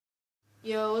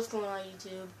Yo, what's going on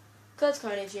YouTube? Cuts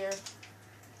Carnage here,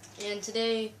 and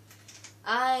today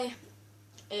I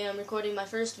am recording my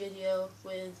first video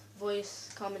with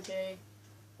voice, commentary,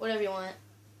 whatever you want,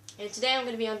 and today I'm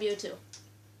going to be on BO2.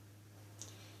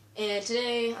 And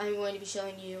today I'm going to be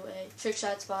showing you a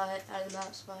trickshot spot out of the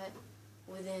map spot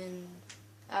within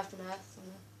Aftermath, on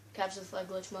the Capture the Flag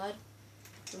Glitch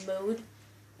mode,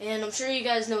 and I'm sure you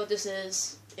guys know what this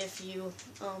is if you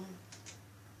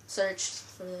searched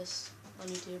for this on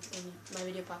YouTube and my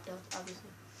video popped up, obviously.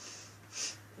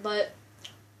 But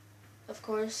of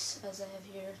course, as I have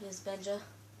here, is Benja.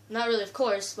 Not really, of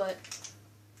course, but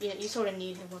you sort of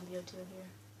need him on BO2 here.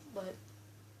 But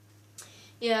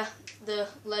yeah, the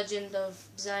legend of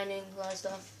designing a lot of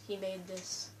stuff. He made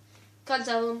this. Can't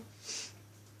tell him.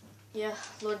 Yeah,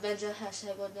 Lord Benja,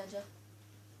 hashtag Lord Benja.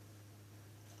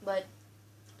 But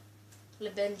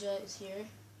Le Benja is here.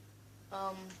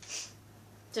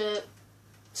 To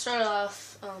start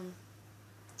off,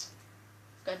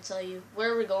 forgot to tell you,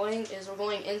 where we're going is we're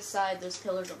going inside those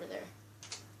pillars over there.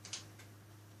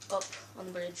 Up on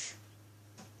the bridge.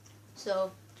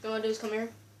 So, what you're going to do is come here.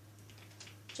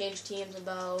 Change teams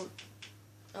about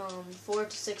 4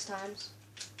 to 6 times.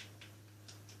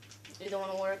 You don't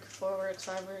want to work, 4 works,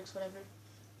 5 works, whatever.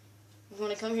 You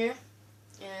want to come here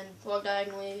and walk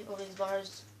diagonally over these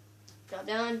bars. Drop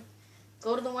down.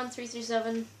 Go to the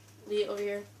 1337. Lead it over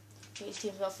here. Change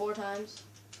teams about 4 times.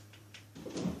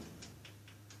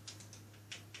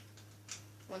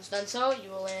 Once done so, you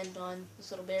will land on this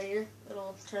little barrier.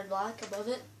 It'll turn black above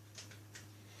it.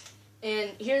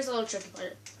 And here's the little tricky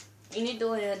part. You need to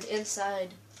land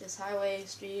inside this highway,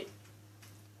 street.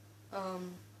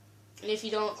 And if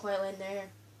you don't quite land there,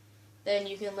 then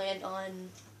you can land on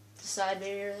the side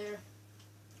barrier there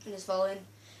and just fall in.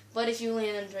 But if you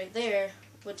land right there,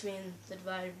 between the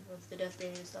divide of the death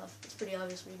barrier and stuff, it's pretty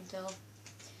obvious where you can tell.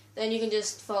 Then you can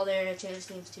just fall there and change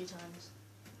teams 2 times,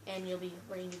 and you'll be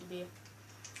where you need to be.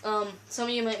 Some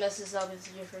of you might mess this up if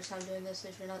it's your first time doing this,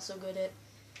 if you're not so good at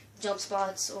jump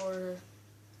spots or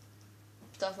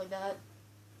stuff like that,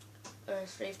 or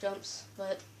strafe jumps,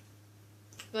 but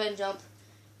go ahead and jump,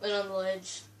 land on the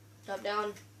ledge, drop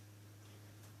down,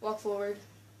 walk forward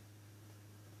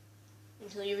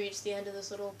until you reach the end of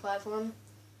this little platform.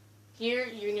 Here,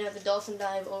 you're going to have to dolphin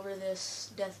dive over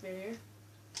this death barrier.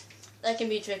 That can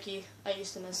be tricky. I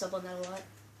used to mess up on that a lot.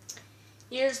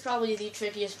 Here's probably the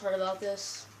trickiest part about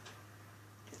this,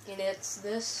 and it's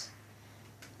this.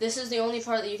 This is the only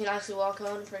part that you can actually walk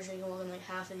on. I'm pretty sure you can walk on like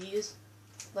half of these,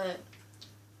 but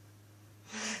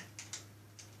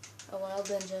a wild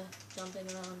Benja jumping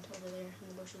around over there in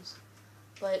the bushes.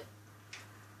 But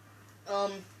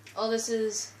all this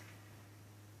is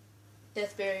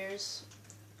death barriers.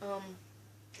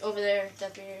 Over there,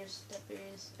 death barriers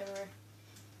everywhere.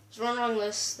 There's one wrong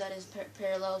list that is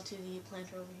parallel to the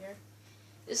planter over here.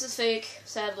 This is fake,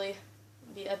 sadly.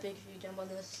 It'd be epic if you jump on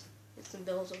this. Get some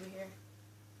bills over here.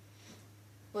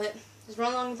 But there's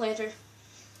one along the planter.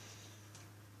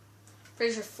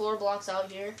 Pretty sure 4 blocks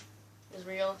out here is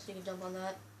real, so you can jump on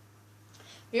that.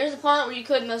 Here's the part where you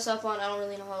could mess up on. I don't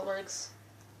really know how it works.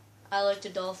 I like to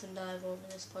dolphin dive over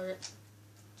this part,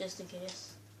 just in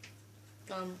case.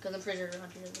 Because I'm pretty sure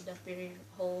around here the death barrier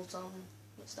holds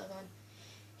get stuck on.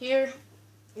 Here,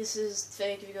 this is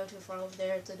fake. If you go too far over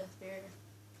there, it's a death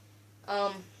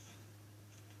barrier.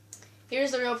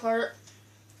 Here's the real part.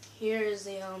 Here is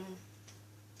the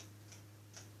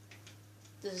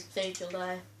this is fake. You'll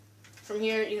die. From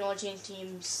here, you can only change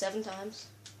teams 7 times.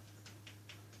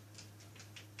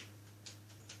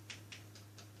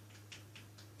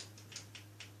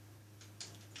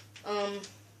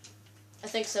 I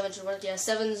think 7 should work. Yeah,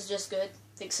 7's just good.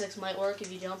 I think 6 might work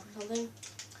if you jump or something.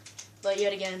 But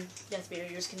yet again, death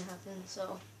barriers can happen,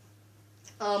 so.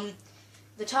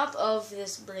 The top of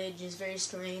this bridge is very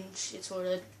strange. It sort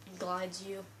of glides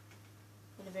you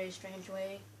in a very strange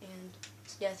way, and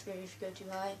it's death barrier if you go too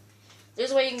high.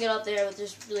 There's a way you can get up there, but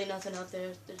there's really nothing up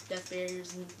there. There's death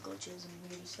barriers and glitches and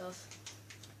weird stuff.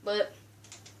 But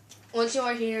once you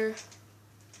are here,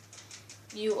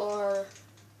 you are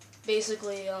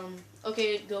basically,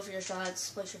 okay, go for your shots,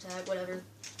 place your tag, whatever.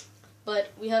 But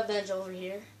we have Benja over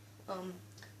here.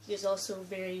 He is also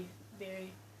very,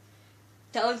 very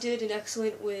talented and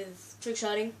excellent with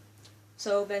trickshotting.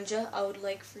 So, Benja, I would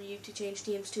like for you to change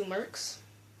teams to Mercs.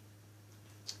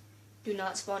 Do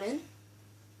not spawn in.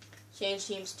 Change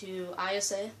teams to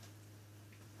ISA.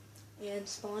 And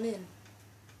spawn in.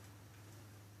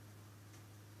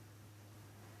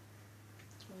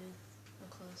 With a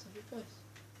class of your choice.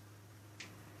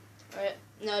 Alright,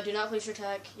 now do not place your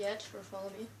tag yet, or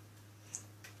follow me.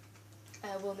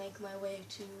 I will make my way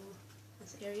to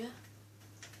this area.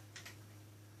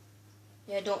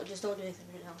 Yeah, just don't do anything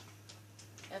right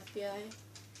now.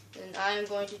 FBI. And I am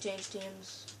going to change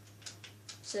teams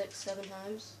 6, 7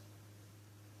 times.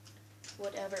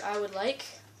 Whatever I would like.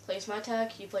 Place my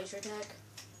attack, you place your attack.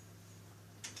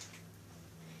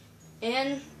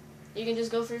 And you can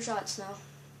just go for your shots now.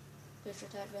 Place your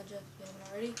attack, Benja, if you haven't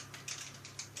already.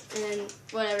 And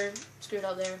whatever, screwed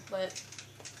up there, but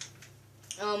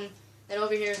then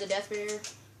over here is a death barrier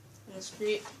in the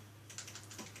street.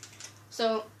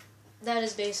 So that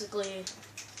is basically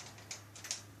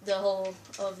the whole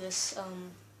of this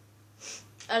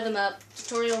out of the map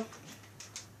tutorial.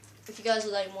 If you guys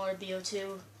would like more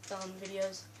BO2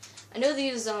 videos, I know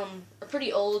these are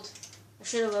pretty old. I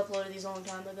should have uploaded these a long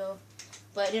time ago,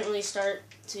 but I didn't really start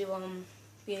to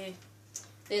be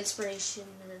the inspiration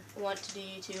or want to do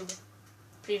YouTube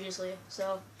previously.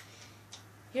 So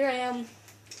here I am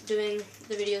doing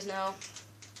the videos now.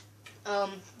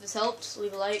 If this helped,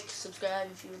 leave a like, subscribe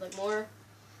if you would like more,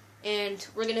 and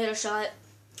we're gonna hit a shot.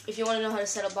 If you want to know how to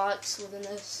set up bots within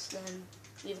this, then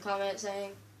leave a comment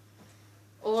saying,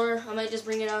 or I might just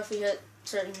bring it out if we hit a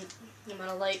certain amount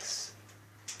of likes.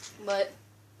 But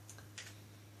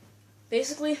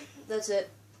basically, that's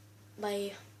it.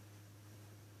 Bye.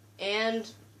 And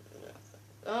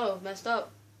oh, messed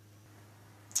up.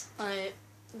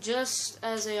 Just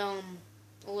as a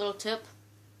little tip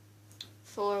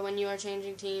for when you are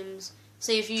changing teams.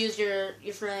 Say if you used your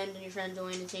friend and your friend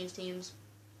joined and changed teams.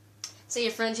 Say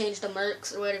your friend changed to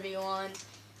Mercs or whatever you were on.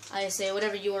 I say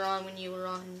whatever you were on when you were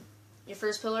on your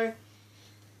first pillar.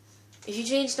 If you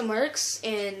changed to Mercs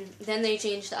and then they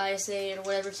changed to ISA or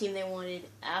whatever team they wanted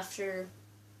after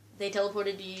they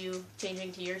teleported to you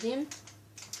changing to your team,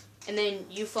 and then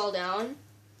you fall down,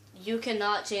 you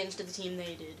cannot change to the team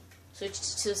they did.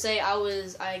 So say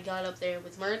I got up there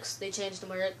with Mercs, they changed to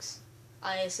Mercs,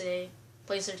 ISA,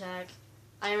 place their attack,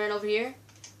 I ran over here,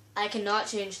 I cannot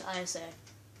change to ISA.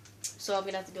 So I'm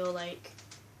gonna have to go like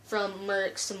from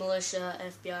Mercs to Militia,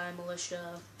 FBI,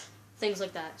 Militia, things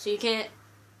like that. So you can't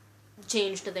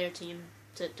change to their team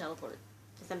to teleport,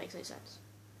 if that makes any sense.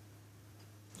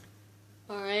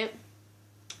 Alright,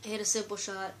 I hit a simple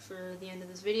shot for the end of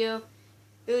this video.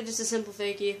 It was just a simple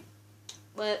fakie,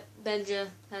 but Benja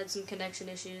had some connection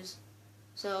issues.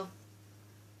 So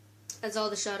that's all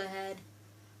the shot I had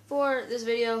for this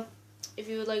video. If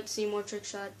you would like to see more trick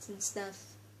shots and stuff,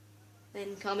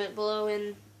 then comment below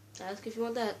and ask if you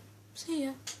want that. See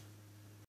ya.